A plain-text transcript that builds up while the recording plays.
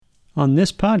On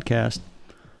this podcast,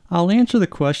 I'll answer the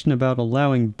question about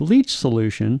allowing bleach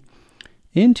solution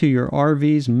into your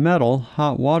RV's metal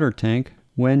hot water tank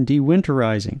when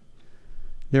dewinterizing.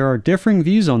 There are differing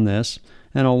views on this,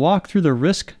 and I'll walk through the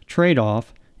risk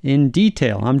trade-off in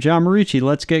detail. I'm John Marucci.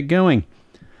 Let's get going.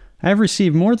 I have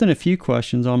received more than a few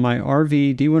questions on my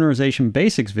RV dewinterization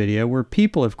basics video where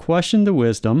people have questioned the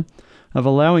wisdom of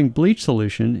allowing bleach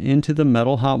solution into the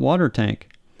metal hot water tank.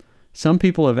 Some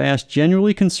people have asked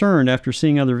genuinely concerned after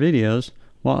seeing other videos,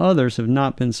 while others have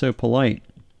not been so polite.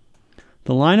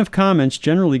 The line of comments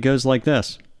generally goes like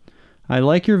this: I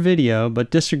like your video,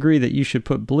 but disagree that you should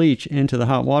put bleach into the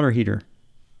hot water heater.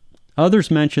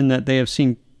 Others mention that they have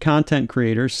seen content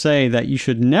creators say that you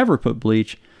should never put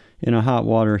bleach in a hot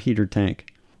water heater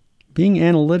tank. Being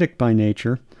analytic by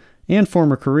nature and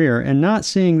former career, and not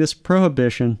seeing this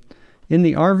prohibition in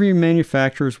the RV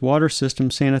manufacturer's water system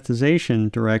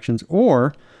sanitization directions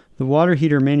or the water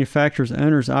heater manufacturer's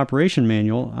owner's operation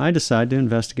manual, I decided to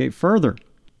investigate further.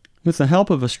 With the help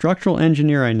of a structural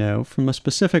engineer I know from a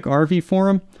specific RV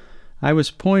forum, I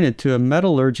was pointed to a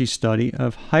metallurgy study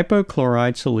of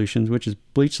hypochlorite solutions, which is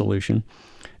bleach solution,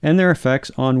 and their effects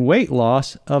on weight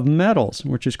loss of metals,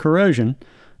 which is corrosion,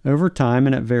 over time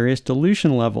and at various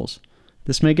dilution levels.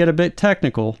 This may get a bit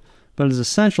technical, but it is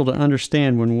essential to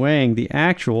understand when weighing the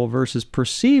actual versus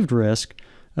perceived risk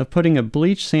of putting a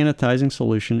bleach sanitizing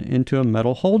solution into a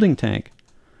metal holding tank.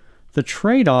 The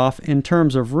trade-off in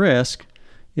terms of risk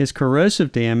is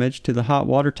corrosive damage to the hot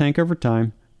water tank over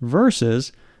time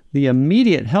versus the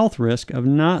immediate health risk of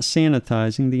not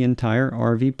sanitizing the entire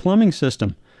RV plumbing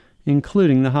system,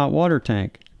 including the hot water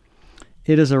tank.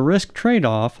 It is a risk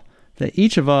trade-off that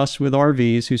each of us with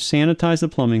RVs who sanitize the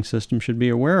plumbing system should be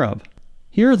aware of.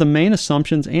 Here are the main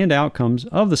assumptions and outcomes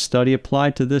of the study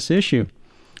applied to this issue,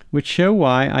 which show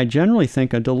why I generally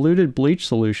think a diluted bleach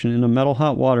solution in a metal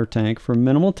hot water tank for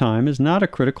minimal time is not a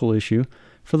critical issue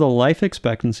for the life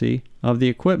expectancy of the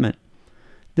equipment.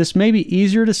 This may be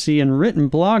easier to see in written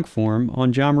blog form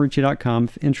on johnmarucci.com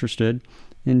if interested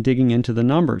in digging into the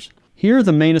numbers. Here are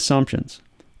the main assumptions.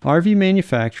 RV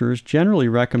manufacturers generally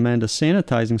recommend a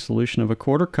sanitizing solution of a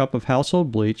quarter cup of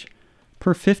household bleach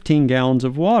per 15 gallons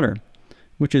of water,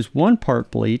 which is 1 part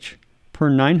bleach per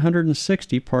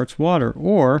 960 parts water,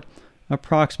 or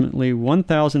approximately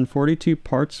 1,042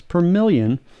 parts per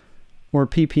million, or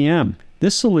ppm.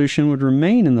 This solution would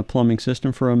remain in the plumbing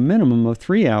system for a minimum of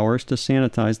 3 hours to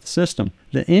sanitize the system.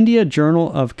 The India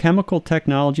Journal of Chemical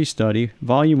Technology Study,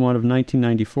 Volume 1 of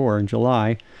 1994 in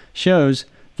July, shows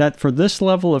that for this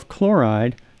level of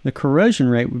chloride, the corrosion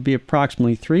rate would be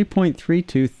approximately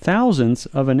 3.32 thousandths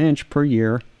of an inch per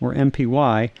year, or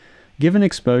MPY, given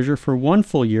exposure for 1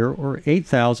 full year, or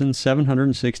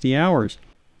 8,760 hours.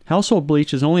 Household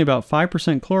bleach is only about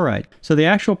 5% chloride, so the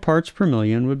actual parts per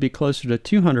million would be closer to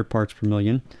 200 parts per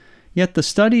million, yet the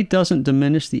study doesn't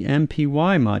diminish the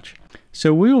MPY much.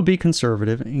 So we will be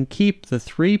conservative and keep the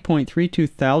 3.32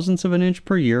 thousandths of an inch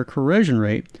per year corrosion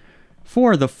rate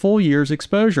for the full year's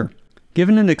exposure.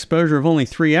 Given an exposure of only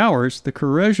 3 hours, the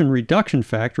corrosion reduction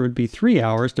factor would be 3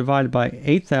 hours divided by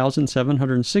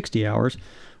 8,760 hours,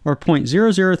 or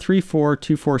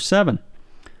 0.0034247.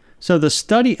 So the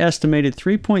study estimated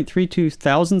 3.32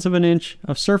 thousandths of an inch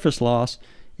of surface loss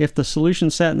if the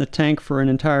solution sat in the tank for an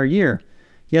entire year,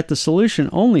 yet the solution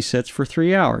only sits for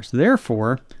 3 hours.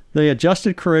 Therefore, the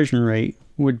adjusted corrosion rate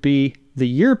would be the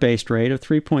year-based rate of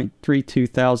 3.32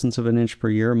 thousandths of an inch per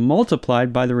year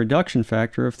multiplied by the reduction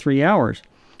factor of 3 hours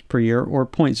per year, or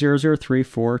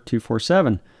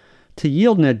 0.0034247, to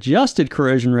yield an adjusted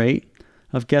corrosion rate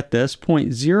of, get this,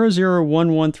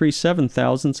 0.001137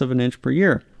 thousandths of an inch per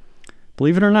year.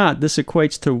 Believe it or not, this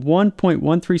equates to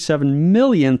 1.137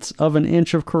 millionths of an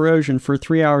inch of corrosion for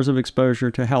 3 hours of exposure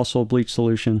to household bleach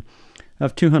solution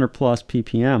of 200 plus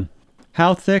ppm.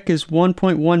 How thick is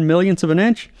 1.1 millionths of an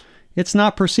inch? It's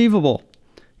not perceivable.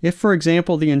 If, for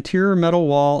example, the interior metal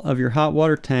wall of your hot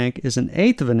water tank is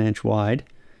 1/8 of an inch wide,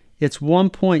 it's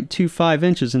 1.25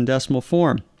 inches in decimal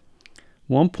form.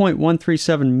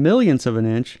 1.137 millionths of an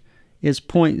inch is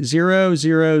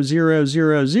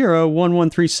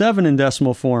 0.00001137 in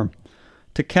decimal form.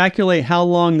 To calculate how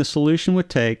long the solution would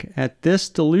take at this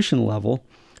dilution level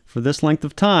for this length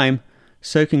of time,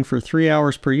 soaking for 3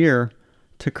 hours per year,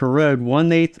 to corrode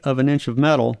 1/8 of an inch of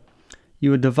metal,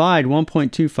 you would divide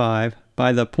 1.25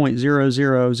 by the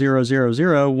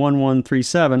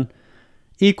 0.00001137,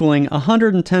 equaling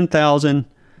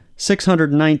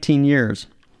 110,619 years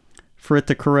for it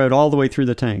to corrode all the way through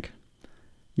the tank.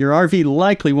 Your RV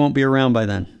likely won't be around by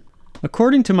then.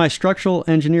 According to my structural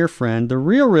engineer friend, the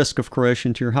real risk of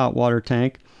corrosion to your hot water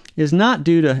tank is not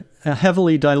due to a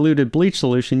heavily diluted bleach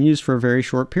solution used for a very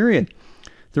short period.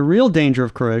 The real danger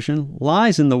of corrosion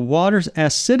lies in the water's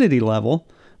acidity level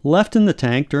left in the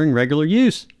tank during regular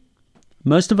use.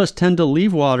 Most of us tend to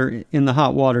leave water in the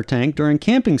hot water tank during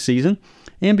camping season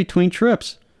and between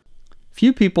trips.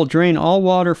 Few people drain all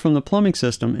water from the plumbing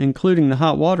system, including the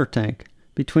hot water tank,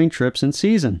 between trips and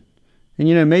season.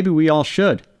 And maybe we all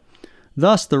should.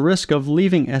 Thus, the risk of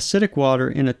leaving acidic water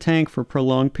in a tank for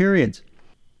prolonged periods.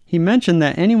 He mentioned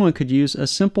that anyone could use a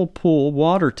simple pool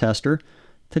water tester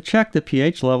to check the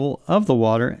pH level of the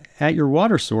water at your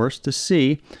water source to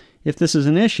see if this is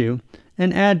an issue,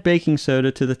 and add baking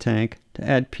soda to the tank to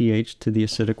add pH to the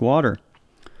acidic water.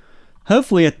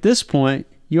 Hopefully at this point,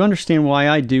 you understand why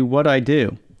I do what I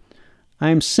do. I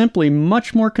am simply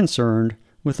much more concerned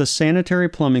with a sanitary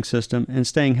plumbing system and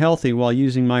staying healthy while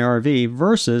using my RV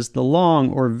versus the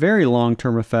long or very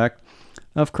long-term effect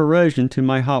of corrosion to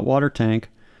my hot water tank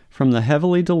from the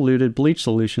heavily diluted bleach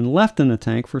solution left in the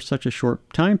tank for such a short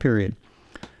time period.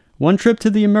 One trip to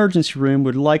the emergency room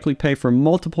would likely pay for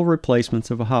multiple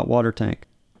replacements of a hot water tank.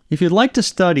 If you'd like to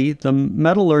study the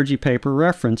metallurgy paper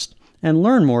referenced and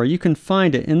learn more, you can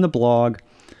find it in the blog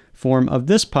form of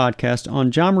this podcast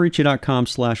on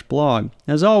johnmarici.com/blog.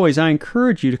 As always, I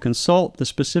encourage you to consult the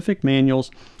specific manuals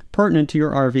pertinent to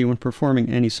your RV when performing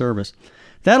any service.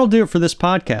 That'll do it for this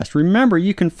podcast. Remember,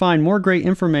 you can find more great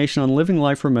information on living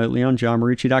life remotely on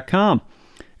johnmarici.com.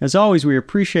 As always, we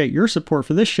appreciate your support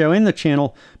for this show and the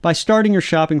channel by starting your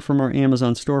shopping from our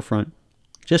Amazon storefront.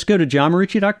 Just go to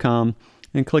johnmarici.com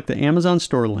and click the Amazon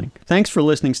store link. Thanks for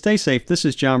listening. Stay safe. This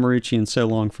is John Marici, and so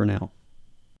long for now.